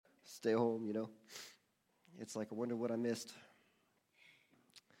stay home, It's like, I wonder what I missed.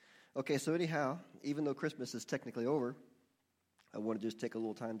 Okay, so anyhow, even though Christmas is technically over, I want to just take a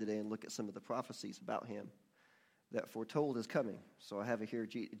little time today and look at some of the prophecies about him that foretold his coming. So I have it here,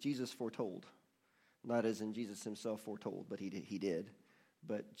 Jesus Foretold. Not as in Jesus himself foretold, but he did.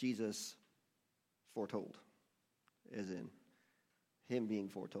 But Jesus foretold, as in him being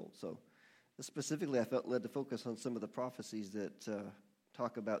foretold. So specifically, I felt led to focus on some of the prophecies that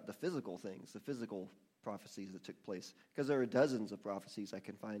talk about the physical things, the physical prophecies that took place. Because there are dozens of prophecies I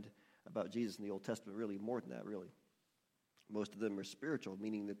can find about Jesus in the Old Testament, really more than that, really. Most of them are spiritual,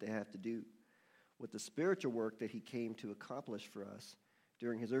 meaning that they have to do with the spiritual work that he came to accomplish for us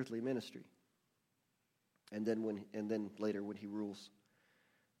during his earthly ministry. And then later when he rules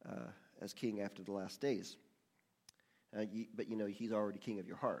as king after the last days. But he's already king of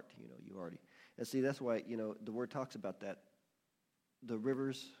your heart. You already. And see, that's why the word talks about that. The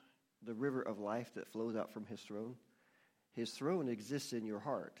river of life that flows out from his throne. His throne exists in your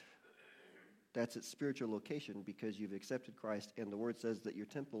heart. That's its spiritual location because you've accepted Christ, and the word says that your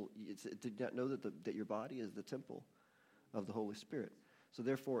temple. Did not know that your body is the temple of the Holy Spirit. So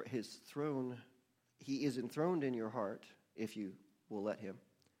therefore, his throne. He is enthroned in your heart if you will let him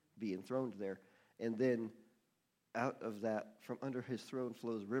be enthroned there. And then out of that, from under his throne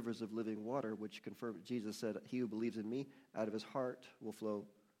flows rivers of living water, which confirms, Jesus said, he who believes in me, out of his heart will flow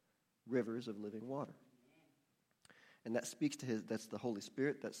rivers of living water. And that speaks to that's the Holy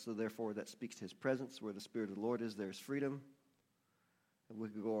Spirit. Therefore, that speaks to his presence. Where the Spirit of the Lord is, there's freedom. And we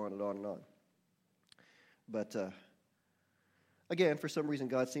could go on and on and on. But again, for some reason,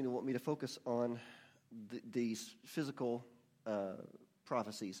 God seemed to want me to focus on these physical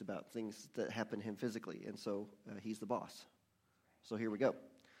prophecies about things that happen to him physically. And so he's the boss. So here we go.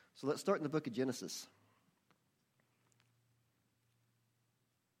 So let's start in the book of Genesis.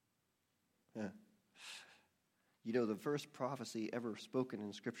 The first prophecy ever spoken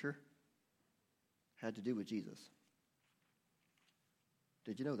in Scripture had to do with Jesus.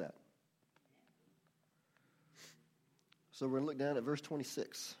 Did you know that? So we're going to look down at verse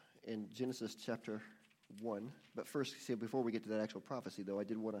 26 in Genesis chapter 1. But first, see, before we get to that actual prophecy, though, I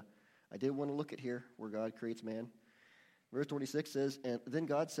did want to look at here where God creates man. Verse 26 says, "And then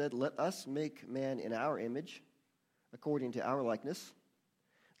God said, 'Let us make man in our image, according to our likeness.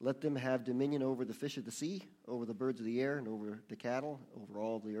 Let them have dominion over the fish of the sea, over the birds of the air, and over the cattle, over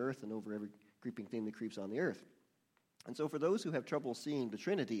all the earth, and over every creeping thing that creeps on the earth.'" And so for those who have trouble seeing the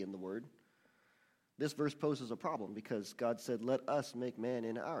Trinity in the Word, this verse poses a problem because God said, "Let us make man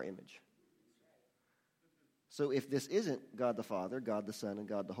in our image." So if this isn't God the Father, God the Son, and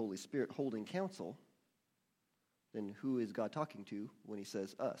God the Holy Spirit holding counsel, then who is God talking to when he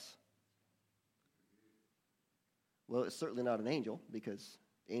says us? Well, it's certainly not an angel because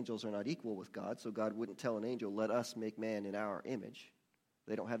angels are not equal with God, so God wouldn't tell an angel, "Let us make man in our image."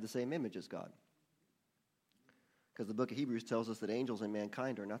 They don't have the same image as God. Because the book of Hebrews tells us that angels and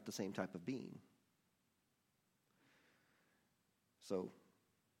mankind are not the same type of being. So,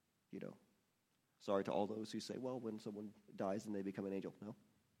 sorry to all those who say, well, when someone dies and they become an angel. No.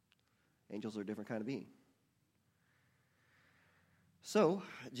 Angels are a different kind of being. So,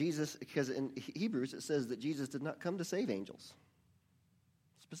 Jesus, because in Hebrews it says that Jesus did not come to save angels,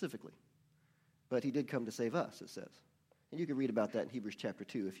 specifically. But he did come to save us, it says. And you can read about that in Hebrews chapter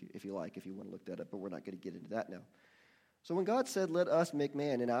 2 if you like, if you want to look that up, but we're not going to get into that now. So when God said, "Let us make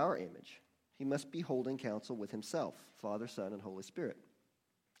man in our image," he must be holding counsel with himself, Father, Son, and Holy Spirit.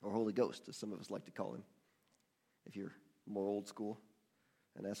 Or Holy Ghost, as some of us like to call him, if you're more old school,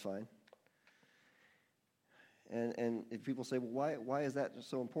 and that's fine. And if people say, well, why is that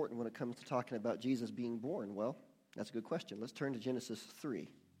so important when it comes to talking about Jesus being born? Well, that's a good question. Let's turn to Genesis 3.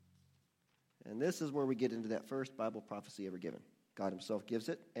 And this is where we get into that first Bible prophecy ever given. God himself gives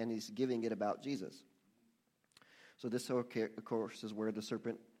it, and he's giving it about Jesus. So this, of course, is where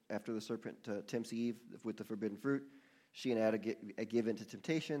after the serpent tempts Eve with the forbidden fruit, she and Adam give into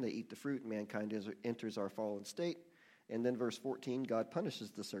temptation. They eat the fruit. Mankind enters our fallen state. And then verse 14, God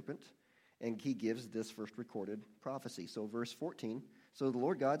punishes the serpent, and he gives this first recorded prophecy. So verse 14, "So the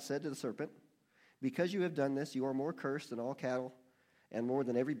Lord God said to the serpent, 'Because you have done this, you are more cursed than all cattle, and more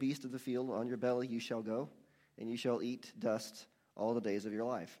than every beast of the field. On your belly you shall go, and you shall eat dust all the days of your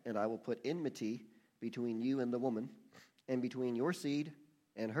life. And I will put enmity between you and the woman, and between your seed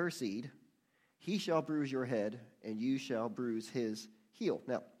and her seed. He shall bruise your head, and you shall bruise his heel.'"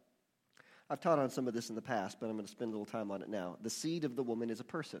 Now, I've taught on some of this in the past, but I'm going to spend a little time on it now. The seed of the woman is a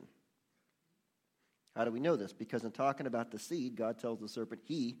person. How do we know this? Because in talking about the seed, God tells the serpent,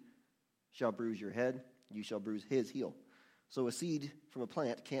 "He shall bruise your head, you shall bruise his heel." So a seed from a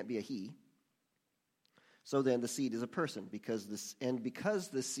plant can't be a he. So then the seed is a person, because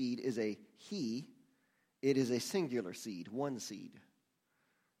the seed is a he, it is a singular seed, one seed.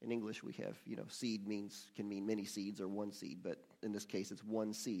 In English we have, seed can mean many seeds or one seed, but in this case it's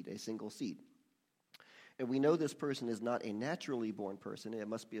one seed, a single seed. And we know this person is not a naturally born person. It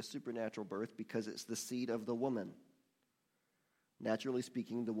must be a supernatural birth because it's the seed of the woman. Naturally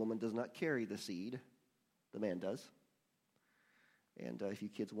speaking, the woman does not carry the seed. The man does. And if you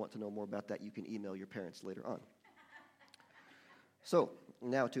kids want to know more about that, you can email your parents later on. So,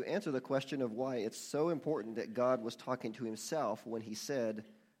 now to answer the question of why it's so important that God was talking to himself when he said,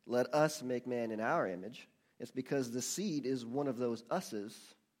 "Let us make man in our image," it's because the seed is one of those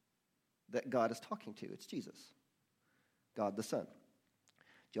us's that God is talking to. It's Jesus, God the Son.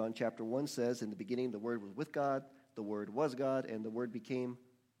 John chapter 1 says, "In the beginning the Word was with God, the Word was God, and the Word became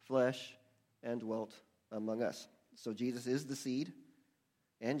flesh and dwelt among us." So Jesus is the seed,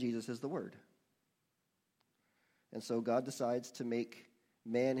 and Jesus is the Word. And so God decides to make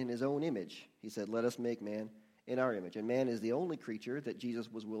man in his own image. He said, "Let us make man in our image." And man is the only creature that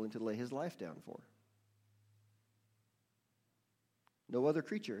Jesus was willing to lay his life down for. No other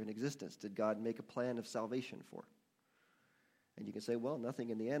creature in existence did God make a plan of salvation for. And you can say, well, nothing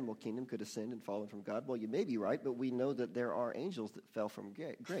in the animal kingdom could have sinned and fallen from God. Well, you may be right, but we know that there are angels that fell from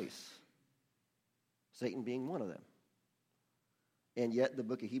grace, Satan being one of them. And yet the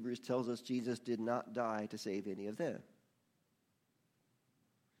book of Hebrews tells us Jesus did not die to save any of them.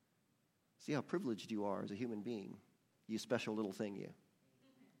 See how privileged you are as a human being, you special little thing, you.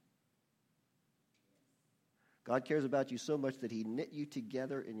 God cares about you so much that he knit you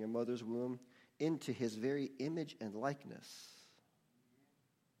together in your mother's womb into his very image and likeness.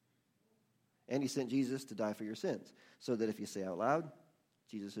 And he sent Jesus to die for your sins, so that if you say out loud,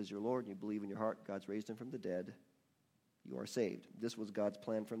 "Jesus is your Lord," and you believe in your heart God's raised him from the dead, you are saved. This was God's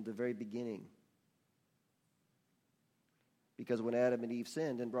plan from the very beginning. Because when Adam and Eve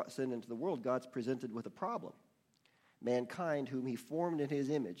sinned and brought sin into the world, God's presented with a problem. Mankind, whom he formed in his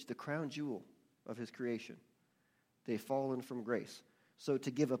image, the crown jewel of his creation, they've fallen from grace. So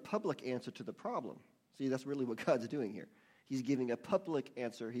to give a public answer to the problem, see, that's really what God's doing here. He's giving a public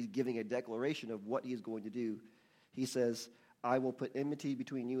answer. He's giving a declaration of what he's going to do. He says, "I will put enmity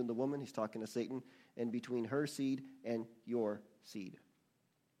between you and the woman," he's talking to Satan, "and between her seed and your seed."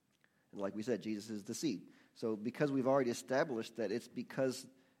 And like we said, Jesus is the seed. So because we've already established that it's because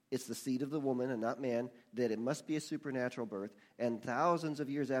it's the seed of the woman and not man, that it must be a supernatural birth. And thousands of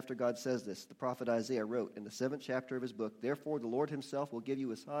years after God says this, the prophet Isaiah wrote in the 7th chapter of his book, "Therefore the Lord himself will give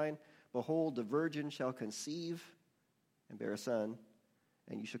you a sign. Behold, the virgin shall conceive and bear a son,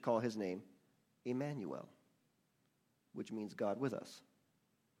 and you shall call his name Emmanuel," which means God with us,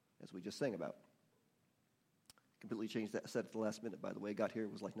 as we just sang about. Completely changed that set at the last minute, by the way. Got here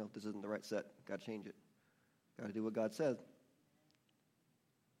and was like, no, this isn't the right set. Got to change it. Got to do what God said.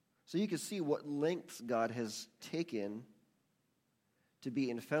 So you can see what lengths God has taken to be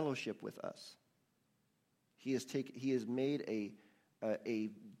in fellowship with us. He has made a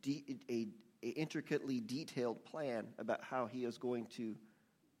intricately detailed plan about how he is going to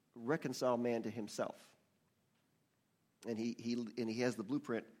reconcile man to himself. And he has the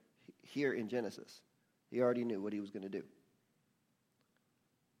blueprint here in Genesis. He already knew what he was going to do.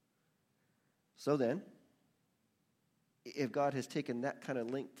 So then, if God has taken that kind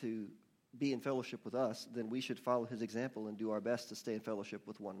of link to be in fellowship with us, then we should follow his example and do our best to stay in fellowship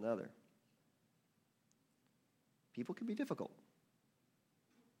with one another. People can be difficult.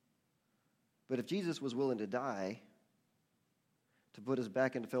 But if Jesus was willing to die to put us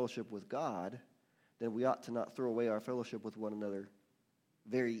back into fellowship with God, then we ought to not throw away our fellowship with one another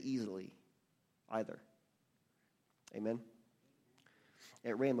very easily either. Amen?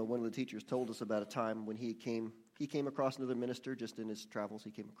 At Rhema, one of the teachers told us about a time when he came across another minister. Just in his travels,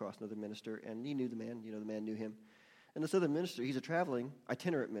 he came across another minister, and he knew the man. The man knew him. And this other minister, he's a traveling,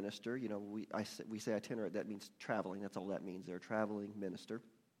 itinerant minister. We say itinerant, that means traveling. That's all that means. They're a traveling minister.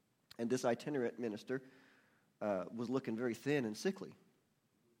 And this itinerant minister was looking very thin and sickly.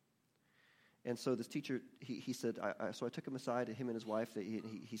 And so this teacher, he said, so I took him aside, him and his wife.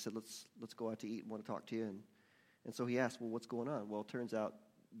 He said, let's go out to eat. I want to talk to you. And so he asked, well, what's going on? Well, it turns out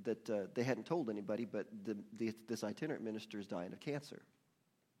that they hadn't told anybody, but this itinerant minister is dying of cancer.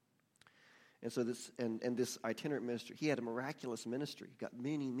 And so this itinerant minister, he had a miraculous ministry. Got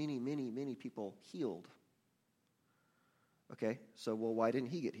many people healed. Okay, so why didn't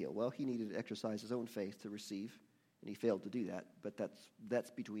he get healed? Well, he needed to exercise his own faith to receive, and he failed to do that. But that's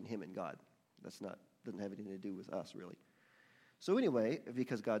between him and God. Doesn't have anything to do with us, really. So anyway,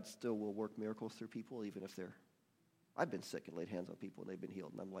 because God still will work miracles through people, even if they're I've been sick and laid hands on people and they've been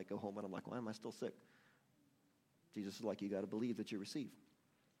healed. And I'm like, go home and I'm like, why am I still sick? Jesus is like, you got to believe that you receive.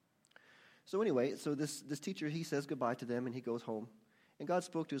 So anyway, so this teacher, he says goodbye to them and he goes home. And God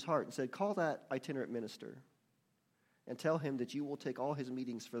spoke to his heart and said, call that itinerant minister and tell him that you will take all his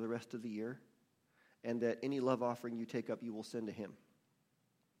meetings for the rest of the year and that any love offering you take up, you will send to him.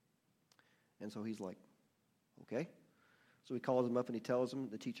 And so he's like, okay. So he calls him up and he tells him,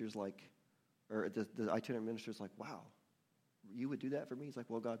 the teacher's like, or the itinerant minister's like, wow, you would do that for me? He's like,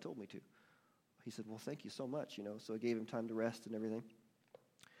 well, God told me to. He said, well, thank you so much, So it gave him time to rest and everything.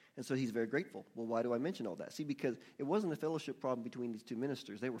 And so he's very grateful. Well, why do I mention all that? See, because it wasn't a fellowship problem between these two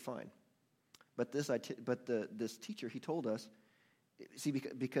ministers. They were fine. But this teacher, he told us, see,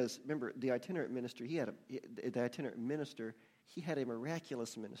 because remember, the itinerant minister, he had a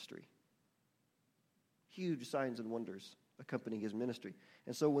miraculous ministry. Huge signs and wonders accompanying his ministry.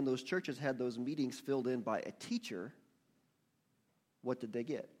 And so when those churches had those meetings filled in by a teacher, what did they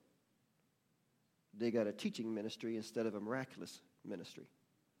get? They got a teaching ministry instead of a miraculous ministry.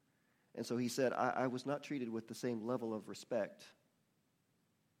 And so he said, I was not treated with the same level of respect.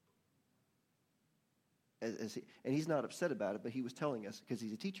 And he's not upset about it, but he was telling us, because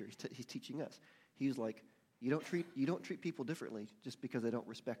he's a teacher, he's teaching us. He was like, you don't treat people differently just because they don't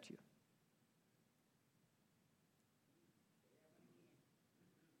respect you.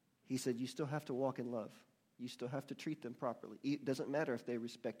 He said, you still have to walk in love. You still have to treat them properly. It doesn't matter if they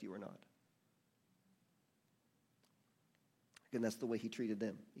respect you or not. And that's the way he treated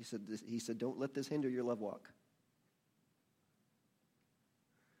them. He said, don't let this hinder your love walk.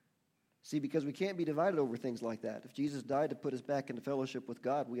 See, because we can't be divided over things like that. If Jesus died to put us back into fellowship with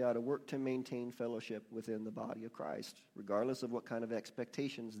God, we ought to work to maintain fellowship within the body of Christ, regardless of what kind of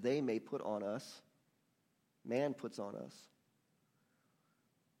expectations they may put on us, man puts on us.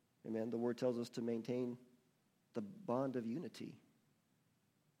 Amen. The Word tells us to maintain the bond of unity.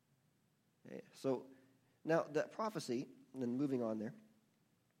 Okay. So, now that prophecy, and then moving on there,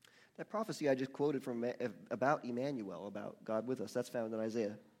 that prophecy I just quoted from about Emmanuel, about God with us, that's found in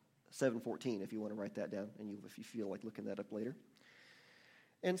Isaiah 7:14, if you want to write that down, and if you feel like looking that up later.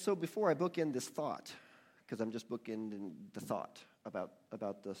 And so before I bookend this thought, because I'm just bookending the thought about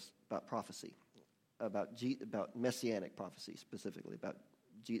prophecy, about messianic prophecy specifically, about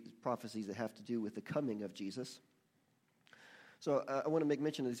prophecies that have to do with the coming of Jesus. So I want to make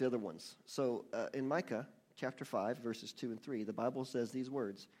mention of these other ones. So in Micah chapter 5, verses 2 and 3, the Bible says these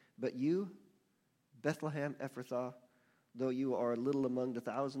words, but you, Bethlehem Ephrathah, though you are little among the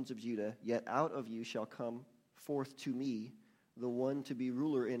thousands of Judah, yet out of you shall come forth to me the one to be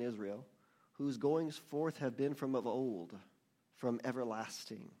ruler in Israel, whose goings forth have been from of old, from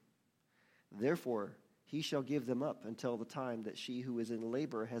everlasting. Therefore he shall give them up until the time that she who is in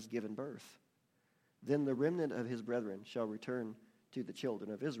labor has given birth. Then the remnant of his brethren shall return to the children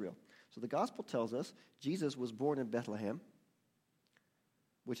of Israel. So the gospel tells us Jesus was born in Bethlehem,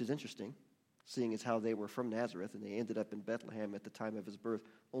 which is interesting, seeing as how they were from Nazareth and they ended up in Bethlehem at the time of his birth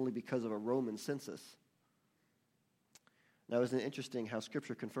only because of a Roman census. Now, isn't it interesting how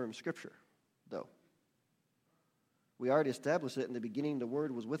Scripture confirms Scripture, though? We already established it in the beginning. The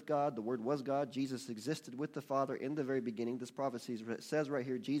Word was with God. The Word was God. Jesus existed with the Father in the very beginning. This prophecy says right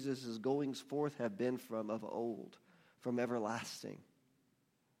here, Jesus' goings forth have been from of old, from everlasting.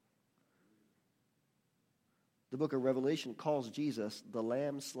 The book of Revelation calls Jesus the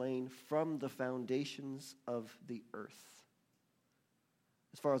Lamb slain from the foundations of the earth.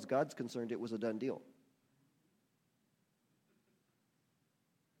 As far as God's concerned, it was a done deal.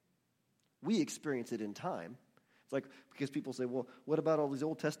 We experience it in time. It's like, because people say, well, what about all these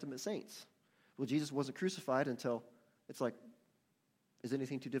Old Testament saints? Well, Jesus wasn't crucified until, it's like, is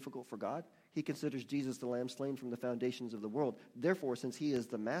anything too difficult for God? He considers Jesus the Lamb slain from the foundations of the world. Therefore, since he is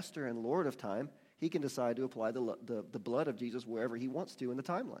the master and Lord of time, he can decide to apply the blood of Jesus wherever he wants to in the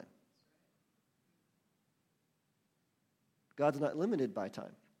timeline. God's not limited by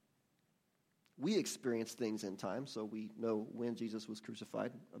time. We experience things in time, so we know when Jesus was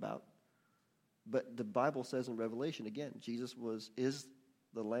crucified about. But the Bible says in Revelation, again, Jesus is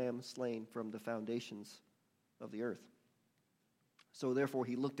the Lamb slain from the foundations of the earth. So therefore,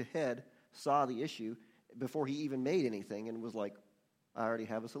 he looked ahead, saw the issue before he even made anything, and was like, I already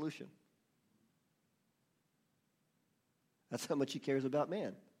have a solution. That's how much he cares about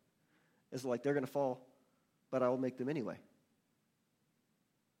man. It's like they're going to fall, but I will make them anyway.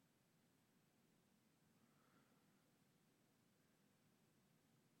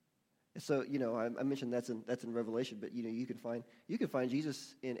 So, I mentioned that's in Revelation, but you can find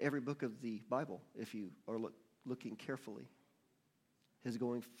Jesus in every book of the Bible if you are looking carefully. His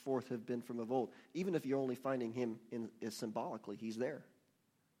going forth have been from of old. Even if you're only finding him symbolically, he's there.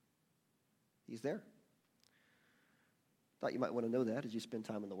 He's there. Thought you might want to know that as you spend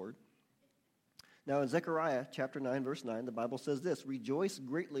time in the Word. Now in Zechariah chapter 9, verse 9, the Bible says this, "Rejoice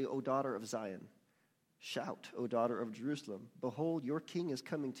greatly, O daughter of Zion. Shout, O daughter of Jerusalem. Behold, your king is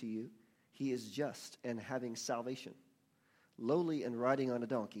coming to you. He is just and having salvation, lowly and riding on a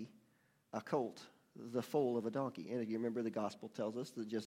donkey, a colt, the foal of a donkey." And if you remember, the gospel tells us that just